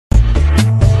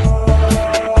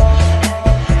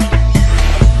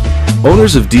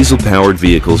Owners of diesel-powered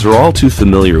vehicles are all too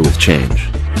familiar with change.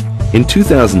 In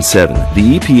 2007,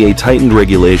 the EPA tightened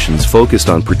regulations focused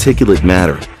on particulate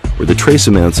matter, or the trace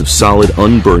amounts of solid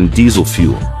unburned diesel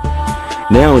fuel.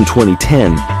 Now in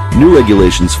 2010, new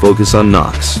regulations focus on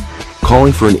NOx,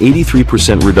 calling for an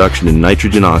 83% reduction in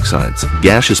nitrogen oxides,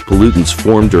 gaseous pollutants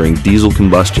formed during diesel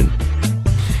combustion.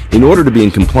 In order to be in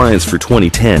compliance for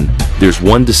 2010, there's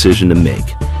one decision to make: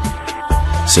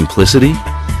 simplicity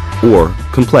or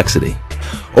complexity.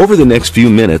 Over the next few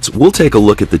minutes, we'll take a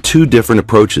look at the two different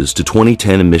approaches to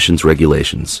 2010 emissions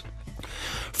regulations.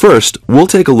 First, we'll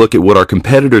take a look at what our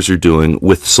competitors are doing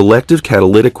with selective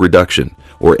catalytic reduction,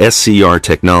 or SCR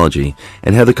technology,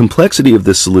 and how the complexity of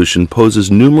this solution poses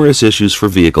numerous issues for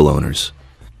vehicle owners.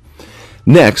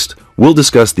 Next, we'll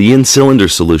discuss the in-cylinder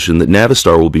solution that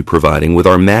Navistar will be providing with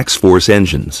our MaxxForce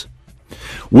engines.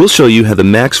 We'll show you how the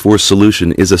MaxxForce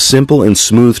solution is a simple and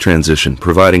smooth transition,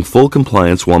 providing full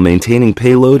compliance while maintaining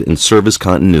payload and service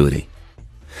continuity.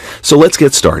 So let's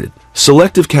get started.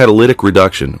 Selective catalytic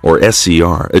reduction, or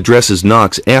SCR, addresses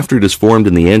NOx after it is formed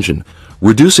in the engine.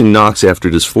 Reducing NOx after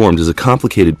it is formed is a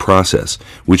complicated process,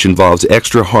 which involves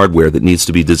extra hardware that needs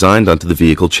to be designed onto the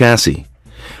vehicle chassis.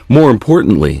 More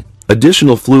importantly,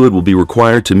 additional fluid will be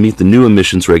required to meet the new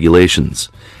emissions regulations,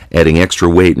 adding extra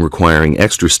weight and requiring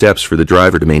extra steps for the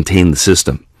driver to maintain the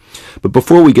system. But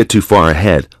before we get too far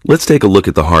ahead, let's take a look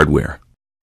at the hardware.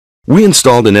 We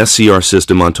installed an SCR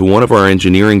system onto one of our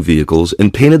engineering vehicles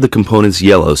and painted the components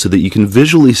yellow so that you can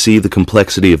visually see the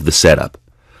complexity of the setup.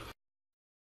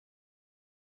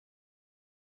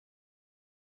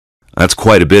 That's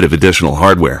quite a bit of additional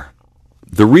hardware.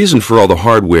 The reason for all the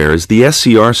hardware is the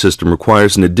SCR system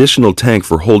requires an additional tank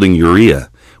for holding urea,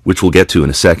 which we'll get to in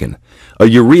a second, a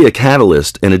urea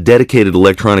catalyst, and a dedicated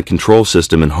electronic control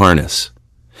system and harness.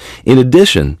 In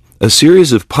addition, a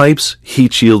series of pipes,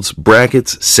 heat shields,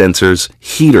 brackets, sensors,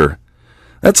 heater.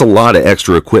 That's a lot of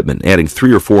extra equipment, adding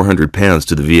 300 or 400 pounds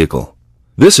to the vehicle.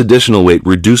 This additional weight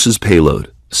reduces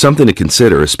payload, something to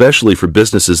consider, especially for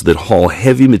businesses that haul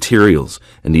heavy materials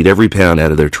and need every pound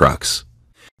out of their trucks.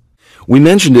 We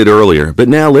mentioned it earlier, but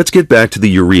now let's get back to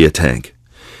the urea tank.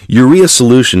 Urea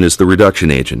solution is the reduction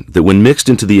agent that, when mixed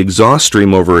into the exhaust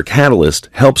stream over a catalyst,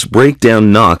 helps break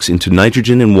down NOx into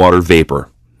nitrogen and water vapor.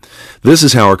 This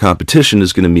is how our competition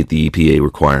is going to meet the EPA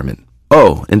requirement.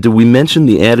 Oh, and did we mention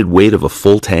the added weight of a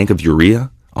full tank of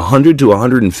urea? 100 to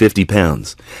 150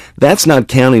 pounds. That's not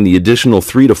counting the additional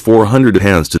 300 to 400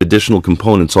 pounds to additional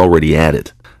components already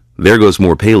added. There goes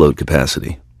more payload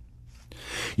capacity.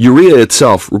 Urea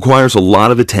itself requires a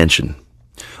lot of attention.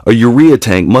 A urea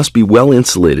tank must be well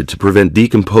insulated to prevent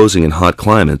decomposing in hot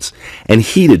climates and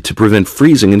heated to prevent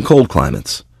freezing in cold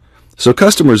climates. So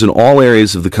customers in all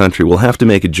areas of the country will have to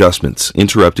make adjustments,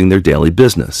 interrupting their daily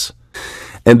business.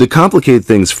 And to complicate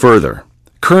things further,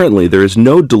 currently there is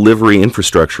no delivery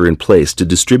infrastructure in place to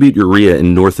distribute urea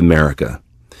in North America.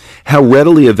 How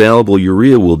readily available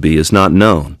urea will be is not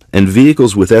known, and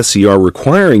vehicles with SCR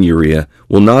requiring urea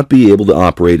will not be able to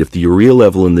operate if the urea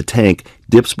level in the tank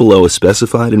dips below a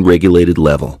specified and regulated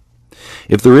level.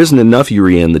 If there isn't enough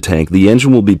urea in the tank, the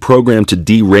engine will be programmed to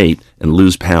derate and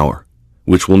lose power,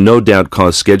 which will no doubt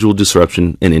cause schedule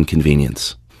disruption and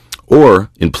inconvenience. Or,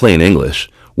 in plain English,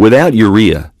 without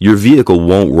urea, your vehicle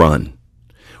won't run.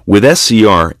 With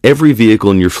SCR, every vehicle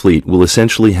in your fleet will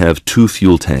essentially have 2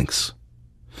 fuel tanks.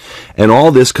 And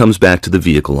all this comes back to the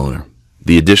vehicle owner: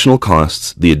 the additional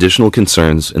costs, the additional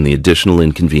concerns, and the additional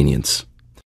inconvenience.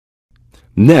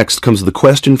 Next comes the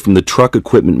question from the truck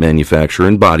equipment manufacturer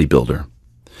and bodybuilder.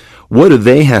 What do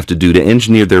they have to do to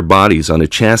engineer their bodies on a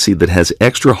chassis that has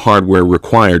extra hardware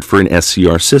required for an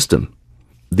SCR system?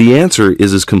 The answer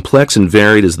is as complex and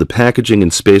varied as the packaging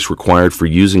and space required for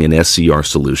using an SCR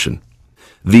solution.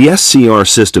 The SCR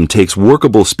system takes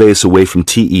workable space away from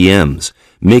TEMs,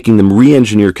 making them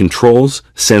re-engineer controls,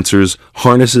 sensors,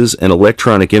 harnesses, and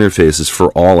electronic interfaces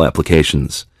for all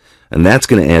applications. And that's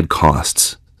going to add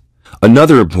costs.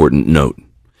 Another important note: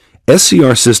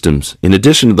 SCR systems, in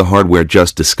addition to the hardware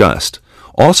just discussed,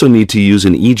 also need to use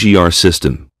an EGR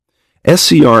system.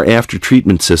 SCR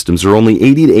after-treatment systems are only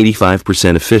 80 to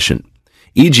 85% efficient.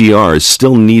 EGR is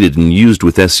still needed and used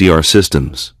with SCR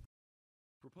systems.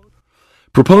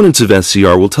 Proponents of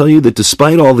SCR will tell you that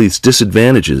despite all these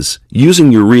disadvantages,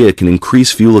 using urea can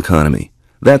increase fuel economy.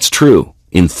 That's true,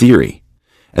 in theory.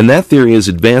 And that theory is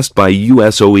advanced by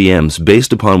US OEMs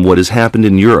based upon what has happened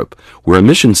in Europe, where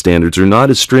emission standards are not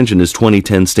as stringent as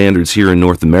 2010 standards here in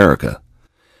North America.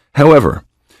 However,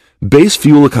 base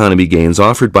fuel economy gains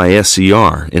offered by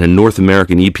SCR in a North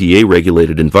American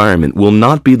EPA-regulated environment will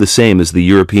not be the same as the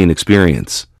European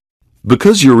experience.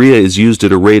 Because urea is used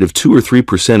at a rate of 2 or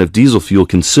 3% of diesel fuel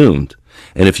consumed,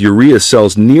 and if urea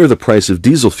sells near the price of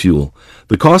diesel fuel,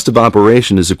 the cost of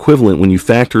operation is equivalent when you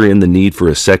factor in the need for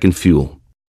a second fuel.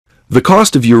 The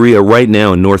cost of urea right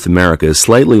now in North America is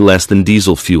slightly less than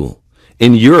diesel fuel.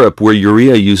 In Europe, where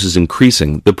urea use is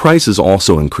increasing, the price is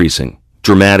also increasing,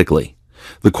 dramatically.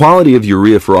 The quality of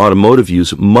urea for automotive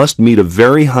use must meet a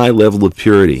very high level of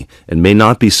purity and may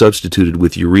not be substituted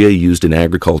with urea used in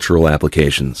agricultural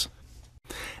applications.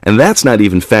 And that's not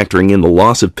even factoring in the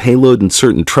loss of payload in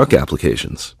certain truck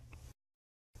applications.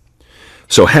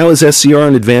 So how is SCR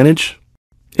an advantage?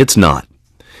 It's not.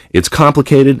 It's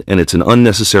complicated and it's an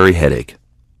unnecessary headache.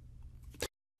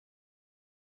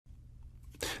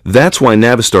 That's why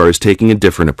Navistar is taking a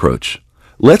different approach.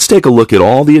 Let's take a look at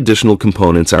all the additional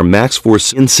components our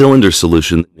MaxForce in-cylinder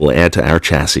solution will add to our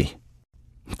chassis.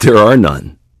 There are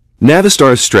none.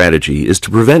 Navistar's strategy is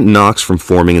to prevent NOx from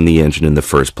forming in the engine in the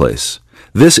first place.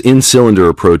 This in-cylinder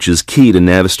approach is key to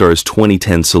Navistar's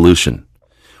 2010 solution.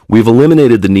 We've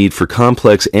eliminated the need for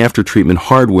complex after-treatment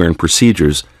hardware and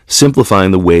procedures,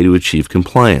 simplifying the way to achieve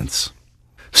compliance.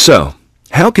 So,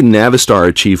 how can Navistar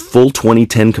achieve full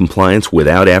 2010 compliance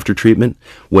without aftertreatment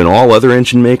when all other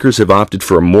engine makers have opted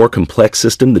for a more complex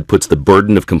system that puts the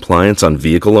burden of compliance on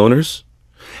vehicle owners?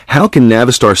 How can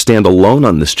Navistar stand alone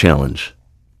on this challenge?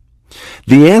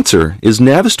 The answer is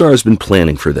Navistar has been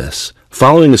planning for this,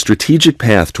 following a strategic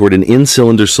path toward an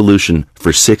in-cylinder solution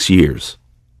for 6 years.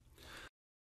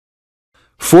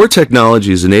 4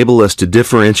 technologies enable us to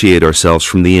differentiate ourselves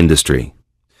from the industry: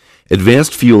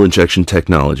 advanced fuel injection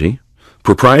technology,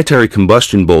 proprietary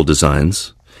combustion bowl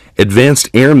designs, advanced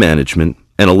air management,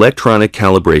 and electronic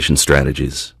calibration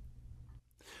strategies.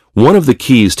 One of the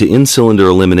keys to in-cylinder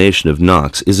elimination of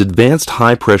NOx is advanced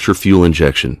high-pressure fuel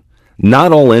injection.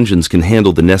 Not all engines can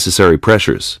handle the necessary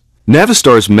pressures.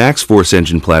 Navistar's MaxForce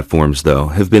engine platforms, though,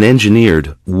 have been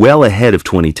engineered well ahead of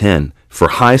 2010 for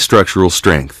high structural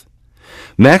strength.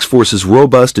 MaxForce's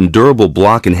robust and durable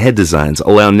block and head designs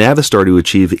allow Navistar to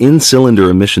achieve in-cylinder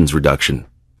emissions reduction.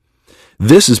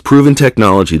 This is proven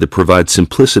technology that provides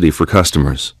simplicity for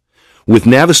customers. With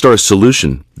Navistar's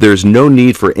solution, there is no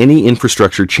need for any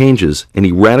infrastructure changes,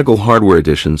 any radical hardware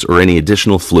additions, or any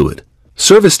additional fluid.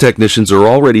 Service technicians are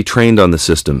already trained on the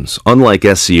systems, unlike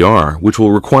SCR, which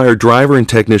will require driver and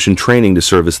technician training to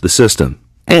service the system.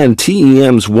 And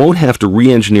TEMs won't have to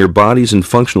re-engineer bodies and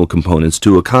functional components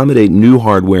to accommodate new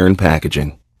hardware and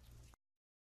packaging.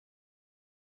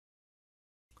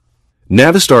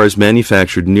 Navistar has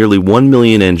manufactured nearly 1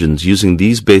 million engines using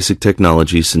these basic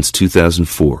technologies since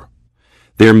 2004.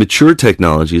 They are mature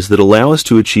technologies that allow us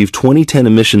to achieve 2010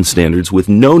 emission standards with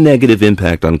no negative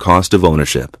impact on cost of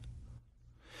ownership.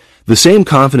 The same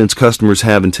confidence customers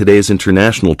have in today's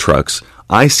international trucks,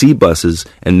 IC buses,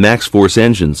 and MaxForce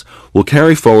engines will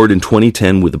carry forward in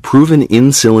 2010 with a proven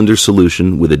in-cylinder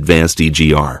solution with advanced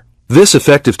EGR. This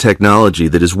effective technology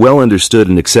that is well understood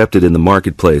and accepted in the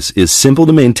marketplace is simple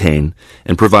to maintain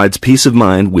and provides peace of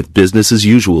mind with business as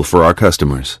usual for our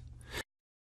customers.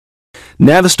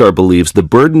 Navistar believes the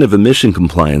burden of emission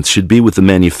compliance should be with the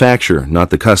manufacturer,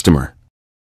 not the customer.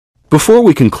 Before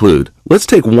we conclude, let's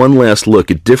take one last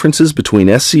look at differences between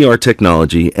SCR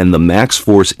technology and the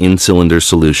MaxForce in-cylinder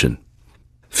solution.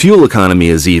 Fuel economy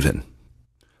is even.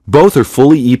 Both are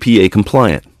fully EPA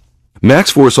compliant.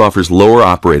 MaxForce offers lower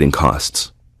operating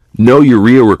costs. No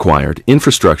urea required,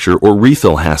 infrastructure, or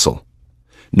refill hassle.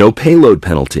 No payload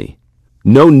penalty.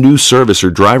 No new service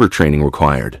or driver training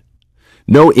required.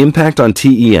 No impact on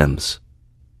TEMs.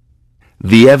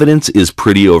 The evidence is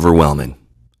pretty overwhelming.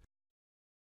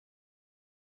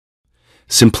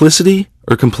 Simplicity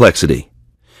or complexity?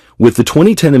 With the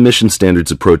 2010 emission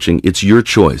standards approaching, it's your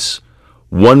choice.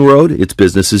 One road, it's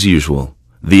business as usual.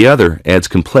 The other adds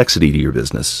complexity to your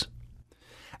business.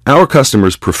 Our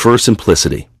customers prefer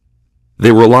simplicity.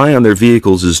 They rely on their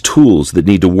vehicles as tools that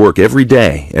need to work every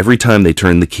day, every time they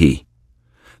turn the key.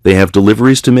 They have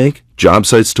deliveries to make, job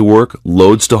sites to work,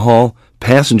 loads to haul,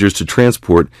 passengers to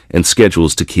transport, and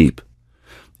schedules to keep.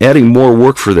 Adding more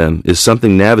work for them is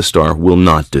something Navistar will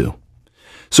not do.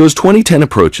 So as 2010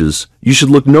 approaches, you should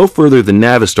look no further than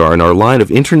Navistar and our line of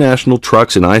international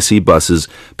trucks and IC buses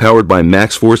powered by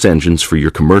MaxForce engines for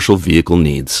your commercial vehicle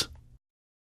needs.